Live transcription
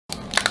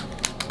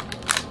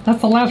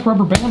That's the last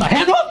rubber band I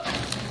had.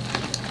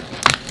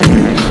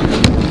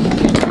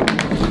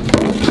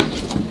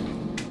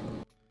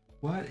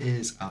 What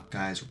is up,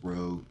 guys?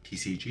 Rogue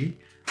TCG.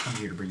 I'm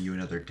here to bring you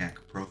another deck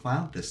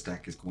profile. This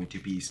deck is going to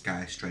be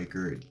Sky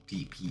Striker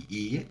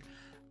DPE.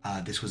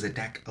 This was a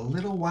deck a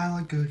little while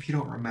ago, if you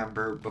don't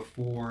remember,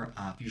 before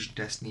Fusion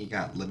Destiny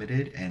got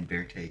limited and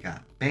Verte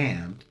got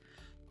banned.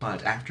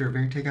 But after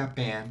Verte got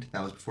banned,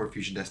 that was before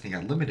Fusion Destiny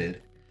got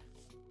limited,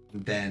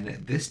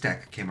 then this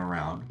deck came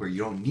around where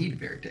you don't need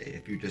Verte.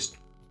 If you just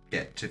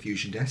get to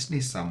Fusion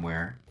Destiny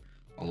somewhere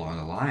along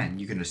the line,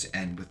 you can just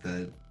end with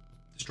the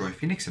Destroy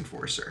Phoenix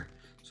Enforcer.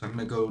 So I'm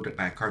going to go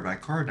by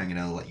card. I'm going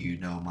to let you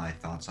know my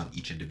thoughts on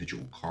each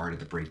individual card of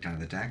the breakdown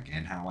of the deck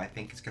and how I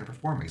think it's going to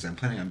perform, because I'm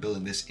planning on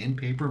building this in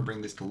paper and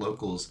bring this to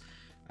locals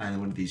in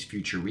one of these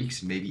future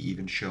weeks, and maybe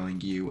even showing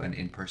you an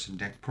in-person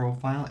deck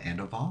profile and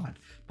a VOD.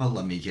 But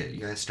let me get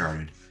you guys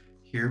started.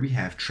 Here we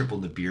have Triple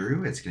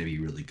Nibiru. It's going to be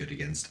really good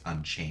against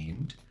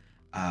Unchained.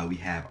 We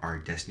have our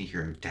Destiny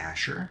Hero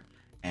Dasher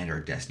and our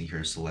Destiny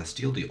Hero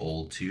Celestial, the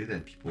old two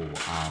that people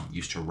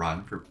used to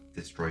run for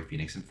Destroy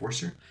Phoenix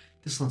Enforcer.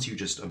 This lets you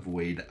just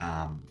avoid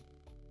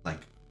like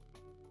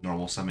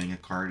normal summoning a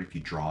card if you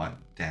draw it,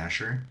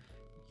 Dasher.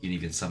 You can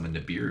even summon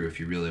Nibiru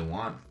if you really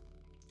want.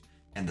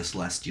 And the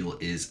Celestial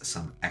is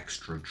some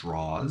extra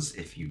draws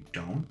if you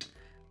don't.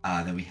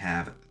 Then we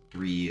have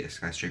 3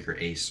 Sky Striker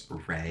Ace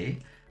Ray.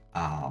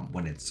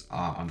 When it's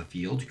on the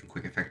field, you can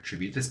quick effect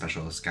tribute to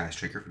special Sky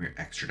Striker from your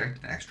extra deck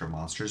to an extra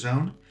monster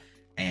zone.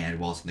 And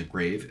while it's in the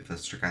grave, if a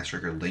Sky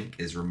Striker link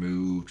is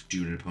removed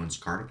due to an opponent's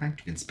card effect,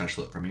 you can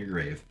special it from your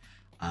grave.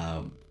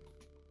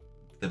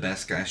 The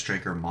best Sky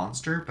Striker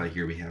monster, but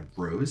here we have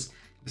Rose.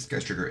 If the Sky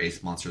Striker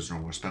Ace monster is no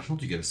more special,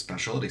 you get a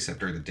special it except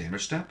during the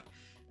damage step.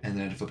 And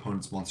then if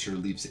opponent's monster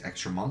leaves the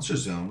extra monster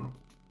zone,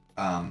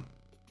 and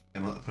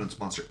opponent's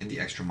monster in the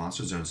extra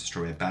monster zone is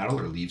destroyed by battle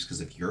or leaves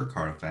because of your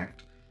card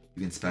effect,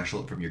 you can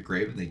special it from your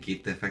grave and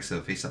negate the effects of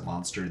a face-up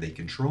monster they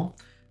control.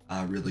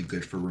 Really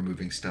good for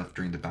removing stuff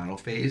during the battle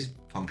phase,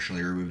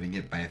 functionally removing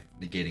it by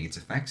negating its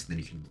effects. And then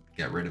you can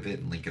get rid of it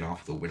and link it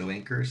off with a Widow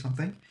Anchor or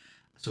something.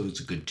 So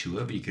it's a good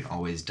 2-of, but you can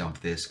always dump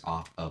this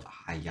off of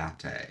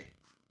Hayate.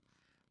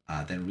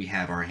 Then we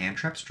have our hand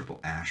traps,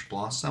 Triple Ash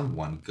Blossom,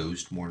 1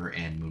 Ghost Mortar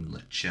and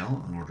Moonlit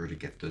Chill in order to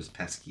get those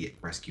pesky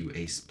Rescue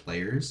Ace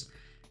players.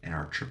 And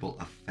our Triple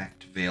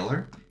Effect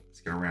Veiler. It's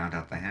going to round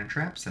out the hand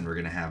traps. Then we're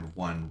going to have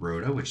 1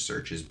 Rhoda, which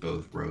searches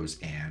both Rose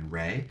and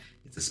Ray.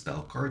 It's a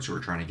spell card, so we're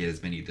trying to get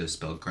as many of those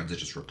spell cards that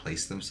just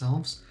replace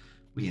themselves.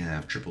 We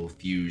have Triple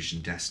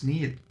Fusion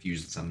Destiny. It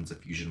fusion summons a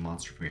fusion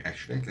monster from your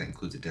extra deck. That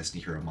includes a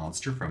Destiny Hero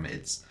monster from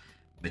its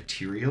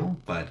material,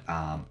 but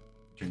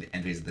during the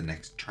end phase of the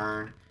next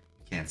turn,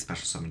 you can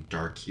special summon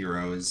Dark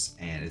Heroes,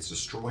 and it's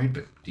destroyed,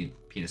 but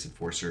Penis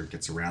Enforcer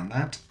gets around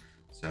that.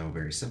 So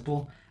very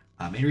simple.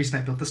 Main reason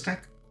I built this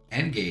deck,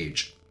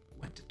 Engage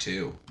went to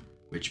 2,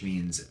 which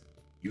means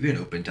you can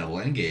open double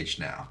Engage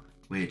now,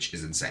 which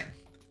is insane.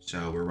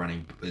 So we're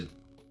running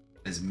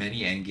as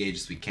many Engage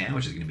as we can,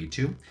 which is going to be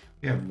 2.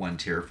 We have 1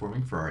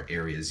 Terraforming for our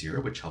Area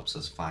 0, which helps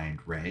us find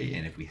Ray,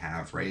 and if we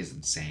have Ray, is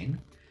insane.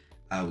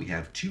 We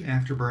have 2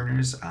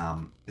 Afterburners.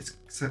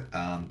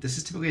 This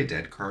is typically a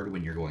dead card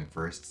when you're going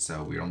first,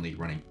 so we're only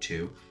running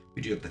 2.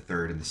 We do have the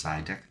 3rd in the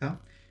side deck, though.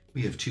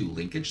 We have 2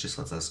 Linkage. This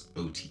lets us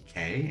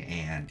OTK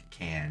and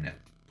can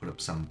put up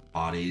some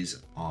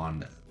bodies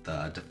on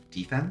the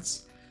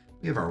defense.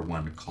 We have our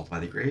 1 Called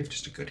by the Grave,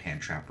 just a good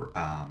hand trap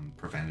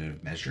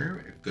preventative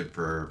measure, good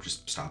for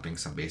just stopping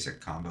some basic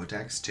combo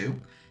decks too.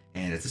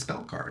 And it's a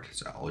spell card,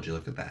 so would you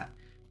look at that.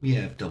 We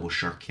have Double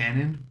Shark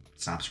Cannon,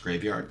 stops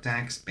graveyard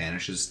decks,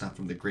 banishes stuff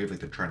from the grave like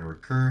they're trying to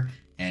recur,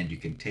 and you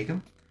can take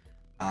them.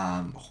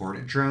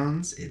 Hornet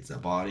Drones, it's a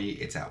body,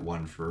 it's at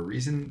 1 for a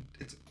reason,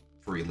 it's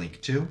free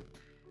link too.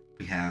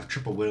 We have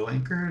Triple Widow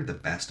Anchor, the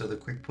best of the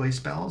quick play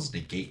spells,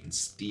 negate and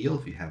steal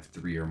if you have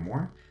 3 or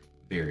more.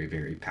 Very,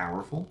 very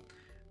powerful.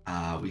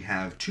 We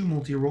have 2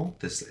 multi-roll.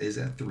 This is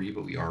at 3,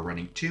 but we are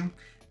running 2.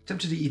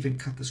 Tempted to even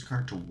cut this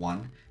card to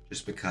 1,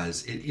 just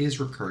because it is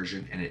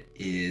recursion and it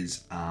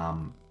is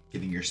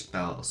giving your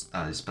spell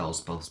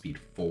speed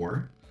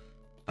 4,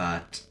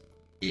 but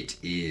it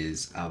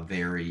is a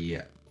very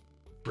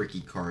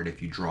bricky card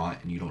if you draw it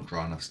and you don't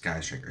draw enough Sky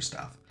Striker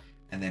stuff.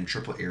 And then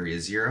Triple Area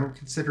 0,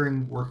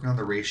 considering working on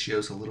the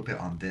ratios a little bit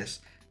on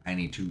this, I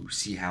need to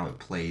see how it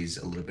plays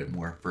a little bit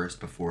more first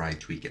before I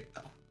tweak it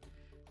though.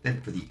 Then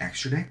for the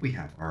extra deck, we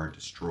have our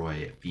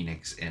Destroy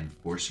Phoenix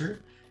Enforcer.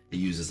 It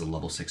uses a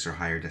level 6 or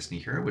higher Destiny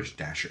Hero, which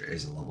Dasher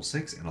is a level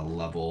 6,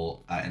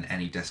 and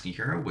any Destiny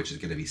Hero, which is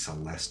going to be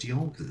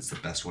Celestial, because it's the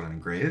best one in the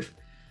grave.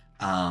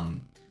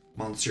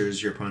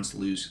 Monsters your opponents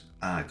lose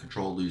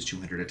control lose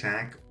 200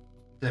 attack.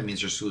 That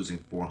means you're just losing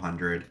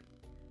 400.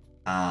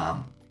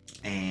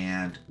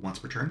 And once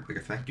per turn, quick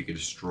effect, you can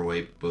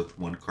destroy both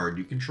 1 card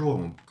you control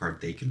and 1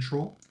 card they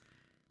control.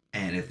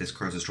 And if this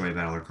card is destroyed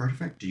by battle or card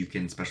effect, you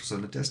can special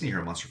summon a Destiny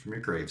Hero monster from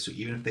your grave. So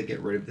even if they get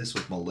rid of this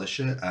with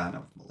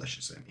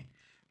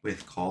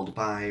with Called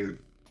by,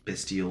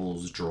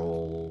 Bestials,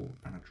 Droll,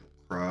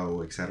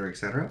 Crow,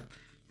 etc.,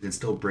 you can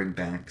still bring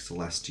back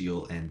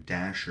Celestial and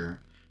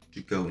Dasher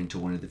to go into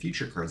one of the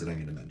future cards that I'm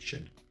going to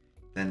mention.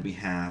 Then we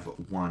have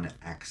one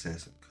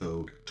access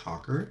code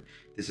talker.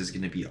 This is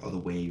going to be the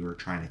way you're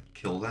trying to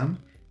kill them.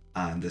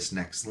 On this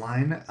next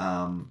line,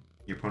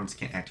 your opponents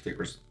can't activate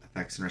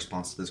effects in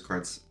response to this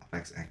card's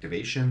effects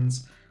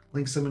activations.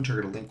 Link summon,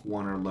 target a link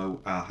 1 or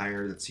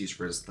higher that's used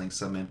for its link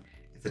summon.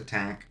 Its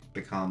attack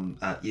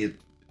it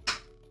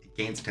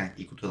gains attack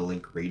equal to the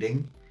link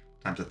rating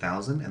times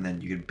 1,000, and then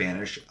you can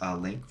banish a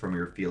link from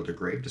your field or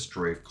grave,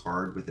 destroy a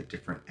card with a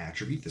different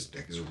attribute. This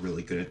deck is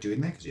really good at doing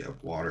that because you have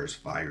waters,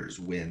 fires,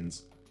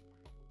 winds,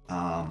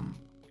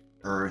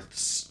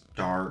 earths,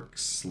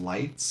 darks,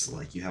 lights.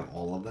 Like, you have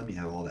all of them. You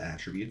have all the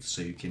attributes,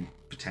 so you can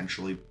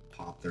potentially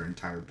pop their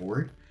entire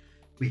board.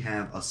 We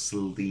have a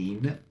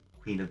Selene,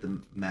 Queen of the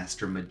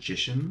Master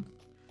Magician.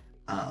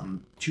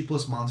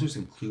 2+ monsters,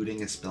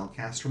 including a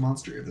spellcaster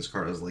monster. If this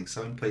card has link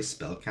summon, place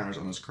spell counters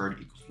on this card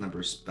equals the number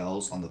of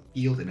spells on the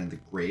field and in the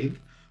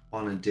grave.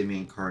 While an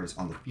Endymion card is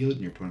on the field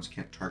and your opponents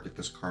can't target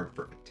this card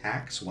for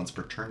attacks once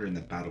per turn during the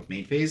battle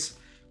main phase.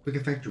 Quick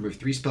effect, remove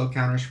 3 spell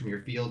counters from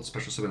your field,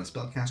 special summon a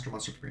spellcaster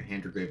monster from your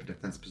hand or grave, a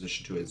defense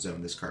position to a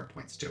zone this card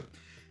points to.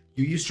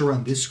 You used to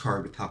run this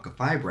card with Talk of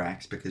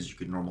Fibrax because you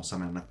could normal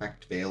summon an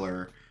effect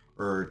Veiler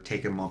or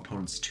take an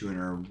opponent's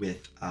tuner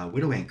with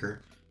Widow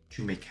Anchor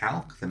to make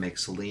Calc, then make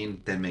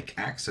Selene, then make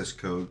Access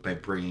Code by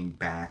bringing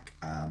back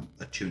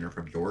a tuner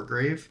from your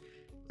grave,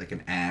 like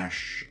an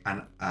Ash,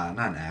 not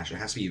an Ash, it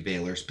has to be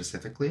Veiler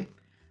specifically.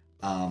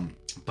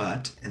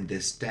 But in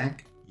this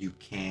deck, you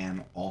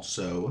can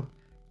also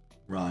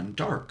run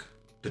Dark,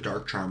 the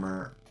Dark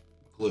Charmer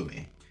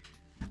Gloomy.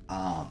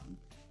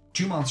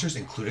 2 monsters,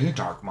 including a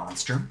Dark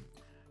monster.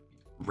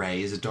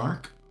 Ray is a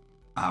Dark.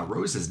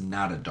 Rose is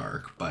not a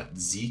Dark, but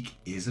Zeke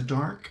is a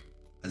Dark.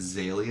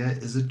 Azalea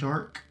is a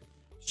Dark.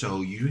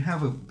 So you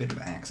have a bit of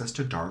access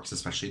to Darks,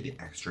 especially the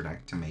extra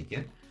deck to make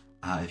it.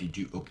 If you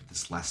do open the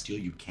Celestial,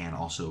 you can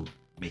also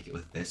make it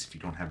with this if you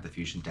don't have the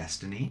Fusion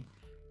Destiny.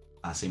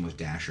 Same with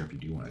Dasher if you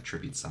do want to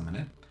Tribute Summon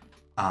it.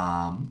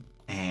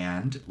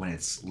 And when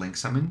it's Link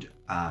Summoned,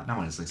 not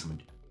when it's Link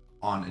Summoned,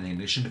 on an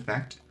Ignition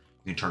effect,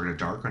 you can target a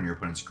Dark on your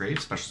opponent's grave,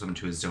 special summon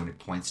to a zone it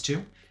points to.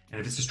 And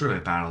if it's destroyed by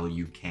battle,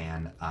 you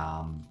can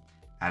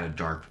add a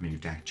Dark from your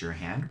deck to your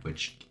hand,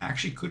 which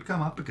actually could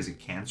come up because it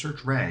can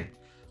search Ray.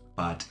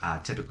 But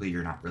typically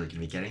you're not really going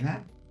to be getting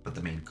that. But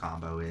the main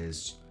combo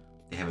is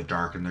they have a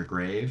Dark in their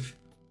grave.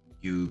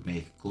 You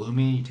make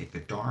Gloomy, you take the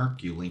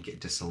Dark, you link it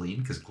to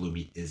Selene because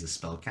Gloomy is a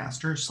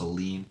spellcaster.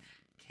 Selene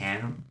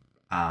can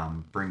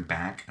bring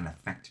back an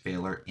effect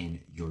Veiler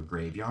in your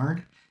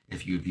graveyard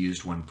if you've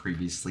used one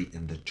previously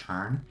in the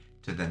turn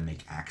to then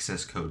make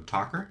Access Code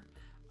Talker.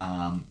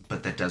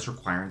 But that does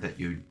require that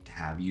you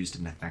have used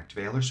an effect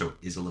Veiler, so it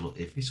is a little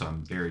iffy. So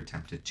I'm very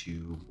tempted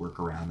to work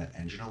around that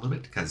engine a little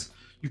bit because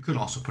you could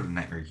also put a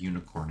Nightmare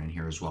Unicorn in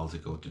here as well to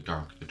go with the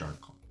Dark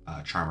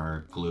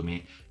Charmer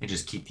Gloomy and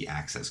just keep the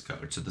access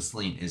code. So the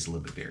Selene is a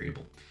little bit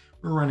variable.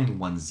 We're running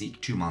 1 Zeke,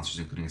 2 monsters,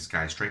 including a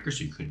Sky Striker,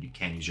 so you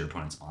can use your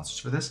opponent's monsters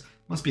for this. It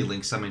must be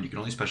link summoned. You can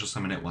only special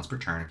summon it once per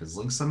turn. If it's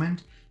link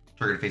summoned,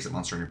 target a face-up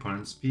monster on your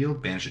opponent's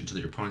field, banish it into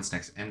your opponent's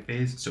next end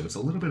phase. So it's a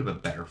little bit of a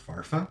better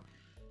Farfa.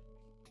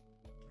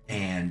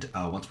 And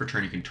once per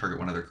turn, you can target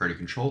one other card you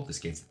control. This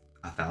gains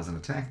 1,000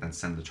 attack, then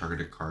send the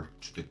targeted card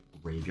to the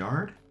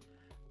graveyard.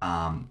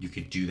 You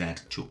could do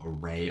that to a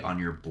Ray on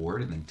your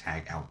board and then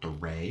tag out the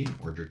Ray in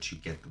order to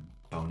get the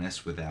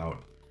bonus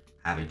without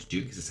having to do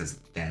it, because it says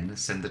then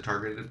send the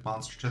targeted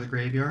monster to the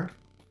graveyard.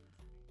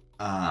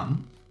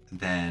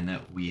 Then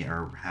we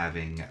are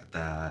having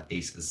the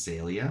Ace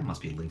Azalea,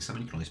 must be a link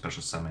summon. You can only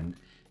special summon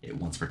it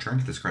once per turn.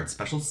 If this card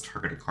specials,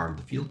 target a card on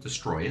the field,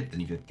 destroy it. Then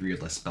you get 3 or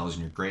less spells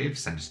in your grave,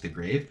 send it to the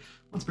grave.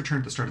 Once per turn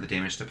at the start of the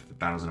damage step, if it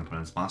battles an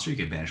opponent's monster, you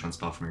can banish 1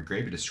 spell from your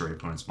grave and destroy your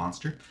opponent's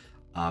monster.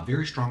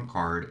 Very strong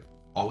card,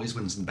 always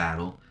wins in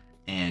battle,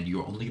 and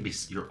you're only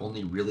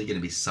really going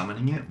to be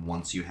summoning it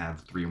once you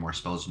have 3 or more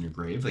spells in your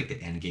grave, like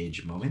the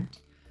engage moment,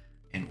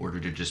 in order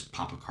to just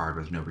pop a card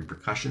with no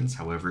repercussions.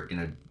 However, in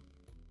a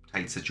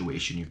tight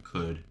situation, you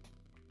could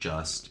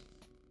just,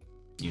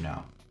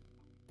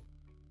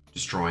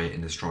 destroy it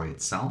and destroy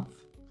itself.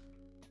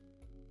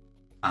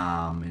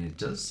 And it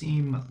does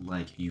seem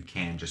like you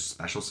can just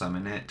special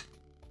summon it.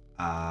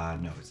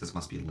 No, it says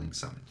must be link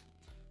summoned.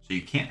 So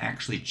you can't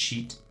actually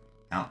cheat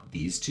out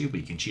these 2, but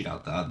you can cheat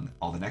out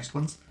all the next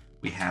ones.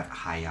 We have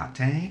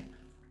Hayate.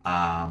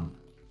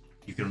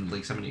 You can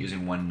link summon it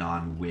using 1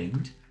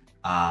 non-wind.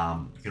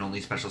 You can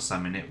only special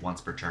summon it once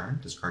per turn.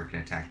 This card can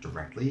attack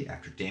directly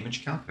after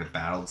damage count. If it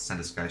battles, send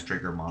a Sky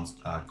Striker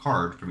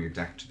card from your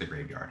deck to the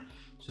graveyard.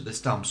 So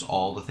this dumps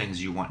all the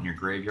things you want in your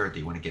graveyard that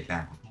you want to get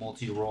back with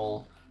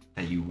multi-roll,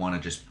 that you want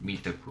to just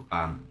meet the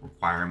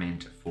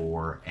requirement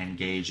for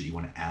Engage, that you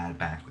want to add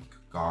back with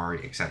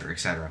Guard, etc.,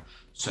 etc.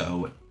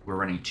 So we're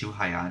running 2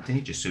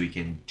 Hayate just so we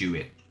can do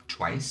it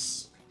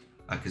twice,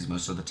 because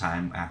most of the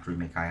time after we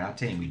make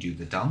Hayate and we do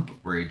the dump,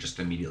 we're just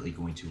immediately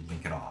going to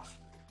link it off.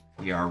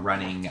 We are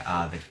running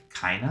the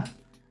Kaina.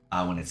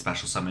 When it's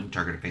special summoned,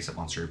 target a face-up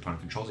monster your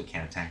opponent controls. It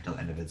can't attack till the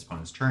end of its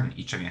opponent's turn.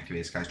 Each time you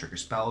activate a Sky Striker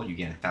spell, you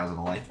gain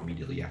 1,000 life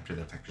immediately after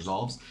the effect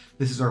resolves.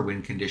 This is our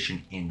win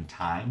condition in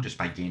time, just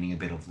by gaining a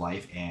bit of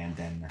life and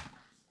then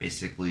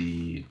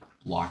basically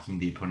locking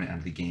the opponent out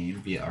of the game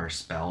via our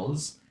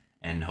spells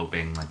and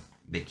hoping like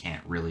they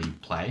can't really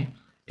play.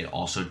 It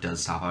also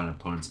does stop an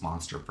opponent's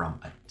monster from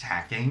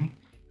attacking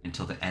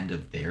until the end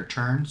of their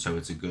turn, so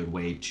it's a good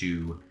way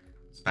to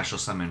special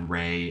summon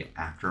Ray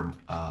after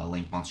a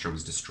Link monster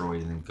was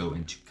destroyed and then go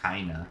into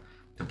Kaina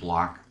to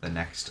block the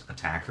next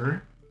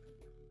attacker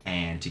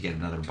and to get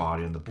another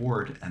body on the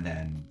board. And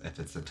then if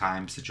it's a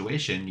time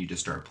situation, you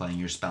just start playing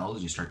your spells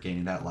and you start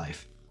gaining that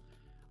life.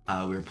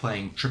 We're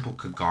playing triple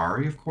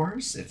Kagari, of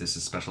course. If this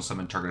is special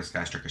summon, target a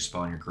Sky Striker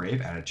spell in your grave,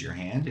 add it to your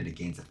hand, and it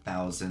gains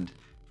 1,000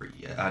 for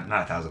not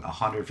 1,000,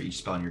 100 for each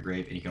spell in your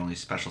grave, and you can only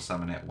special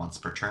summon it once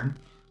per turn.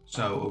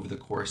 So over the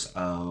course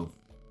of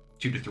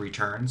 2 to 3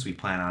 turns, we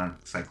plan on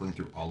cycling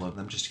through all of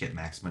them just to get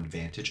maximum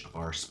advantage of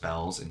our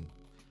spells and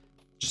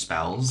just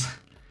spells.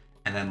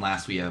 And then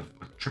last we have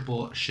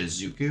triple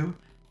Shizuku.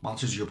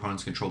 Monsters your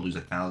opponents control lose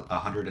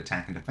 100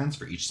 attack and defense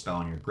for each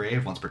spell in your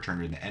grave. Once per turn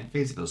during the end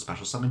phase, if it was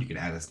special summoned, you can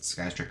add a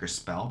Sky Striker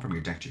spell from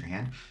your deck to your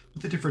hand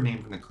with a different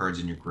name from the cards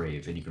in your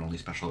grave, and you can only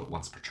special it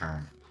once per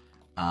turn.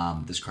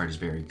 This card is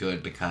very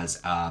good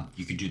because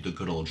you can do the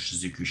good old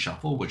Shizuku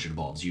Shuffle, which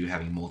involves you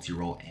having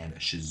multi-roll and a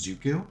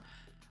Shizuku.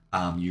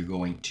 You're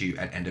going to,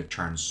 at end of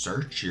turn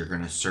search, you're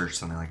going to search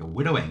something like a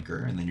Widow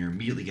Anchor, and then you're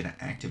immediately going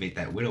to activate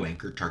that Widow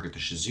Anchor, target the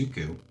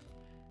Shizuku,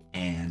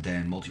 and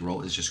then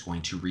multi-roll is just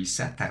going to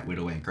reset that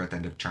Widow Anchor at the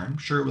end of turn.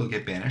 Sure, it will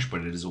get banished,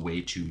 but it is a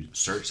way to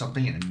search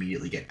something and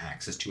immediately get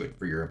access to it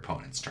for your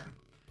opponent's turn.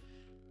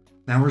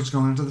 Now we're just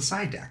going into the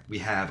side deck. We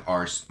have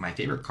my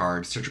favorite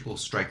card, Surgical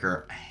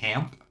Striker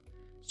A.M.P.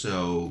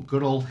 So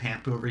good old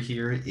A.M.P over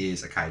here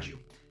is a kaiju.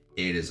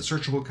 It is a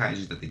searchable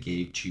kaiju that they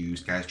gave to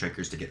Sky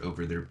Strikers to get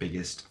over their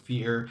biggest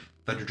fear,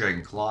 Thunder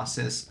Dragon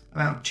Colossus,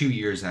 about 2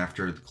 years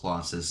after the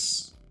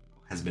Colossus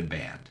has been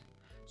banned.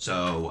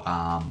 So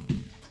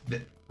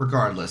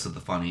regardless of the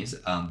funnies,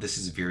 this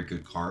is a very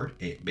good card.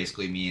 It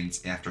basically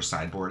means after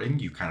sideboarding,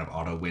 you kind of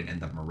auto-win in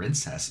the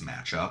Marincess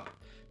matchup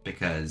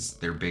because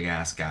their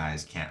big-ass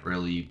guys can't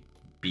really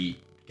beat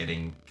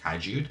getting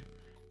kaiju'd.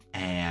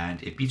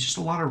 And it beats just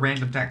a lot of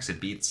random decks. It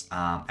beats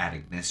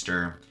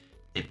Adagnister.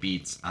 It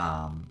beats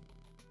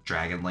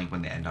Dragon Link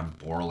when they end on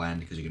Borland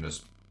because you can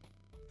just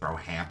throw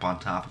A.M.P on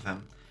top of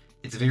him.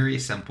 It's very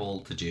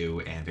simple to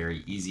do and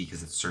very easy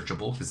because it's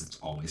searchable because it's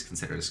always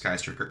considered a Sky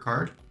Striker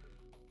card.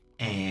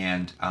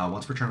 And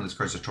once per turn when this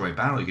card is destroyed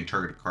by battle, you can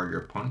target a card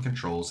your opponent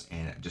controls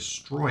and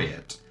destroy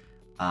it.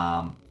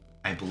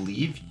 I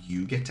believe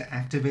you get to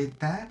activate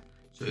that.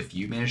 So if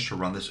you manage to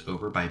run this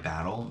over by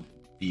battle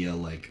via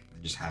like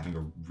just having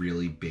a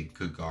really big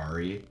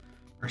Kagari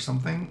or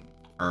something,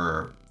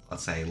 or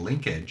let's say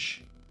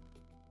linkage,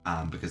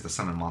 because the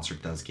summon monster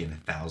does gain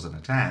 1,000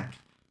 attack,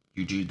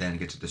 you do then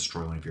get to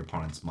destroy one of your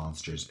opponent's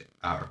monsters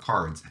or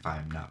cards, if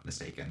I'm not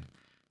mistaken.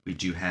 We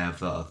do have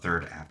the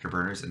third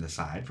Afterburners in the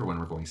side for when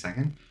we're going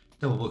second.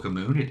 Double Book of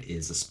Moon, it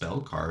is a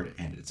spell card,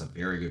 and it's a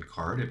very good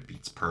card. It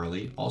beats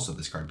Pearly. Also,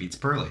 this card beats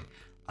Pearly.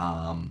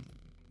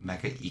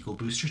 Mecha Equal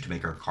Boosters to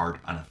make our card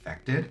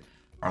unaffected.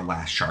 Our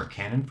last Shark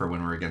Cannon for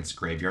when we're against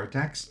graveyard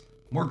decks.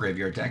 More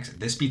graveyard decks.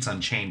 This beats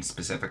Unchained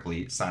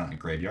specifically. Silent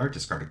Graveyard.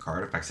 Discard a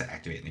card. Effects that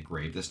activate in the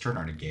grave this turn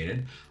are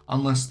negated.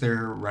 Unless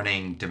they're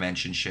running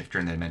Dimension Shifter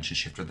and the Dimension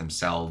Shifter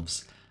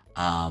themselves.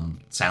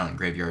 Silent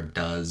Graveyard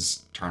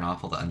does turn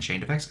off all the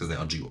Unchained effects because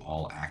they'll do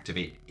all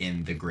activate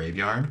in the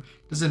graveyard.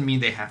 Doesn't mean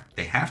they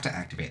have to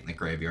activate in the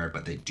graveyard,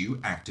 but they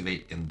do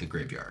activate in the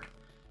graveyard.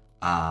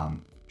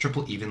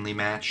 Triple Evenly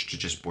Match to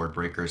just Board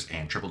Breakers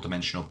and Triple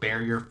Dimensional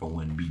Barrier for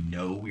when we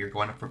know we are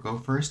going to go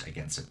first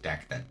against a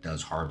deck that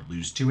does hard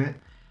lose to it.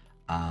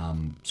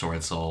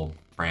 Sword Soul,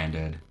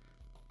 Branded,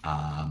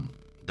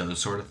 those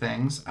sort of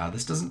things.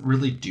 This doesn't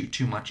really do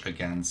too much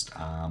against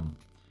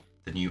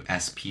the new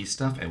SP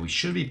stuff, and we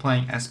should be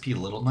playing SP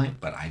Little Knight,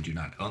 but I do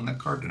not own that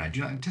card, and I do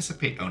not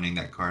anticipate owning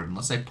that card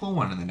unless I pull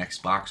one in the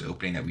next box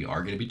opening that we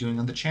are going to be doing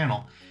on the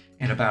channel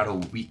in about a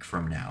week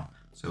from now.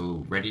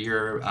 So ready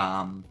your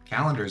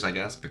calendars, I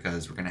guess,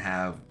 because we're going to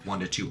have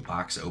 1 to 2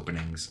 box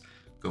openings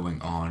going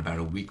on about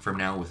a week from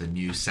now with a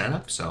new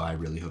setup. So I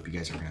really hope you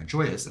guys are going to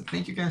enjoy this. And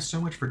thank you guys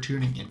so much for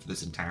tuning in for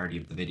this entirety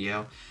of the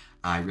video.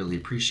 I really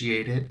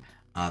appreciate it.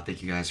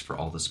 Thank you guys for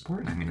all the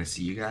support, and I'm going to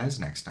see you guys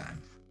next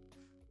time.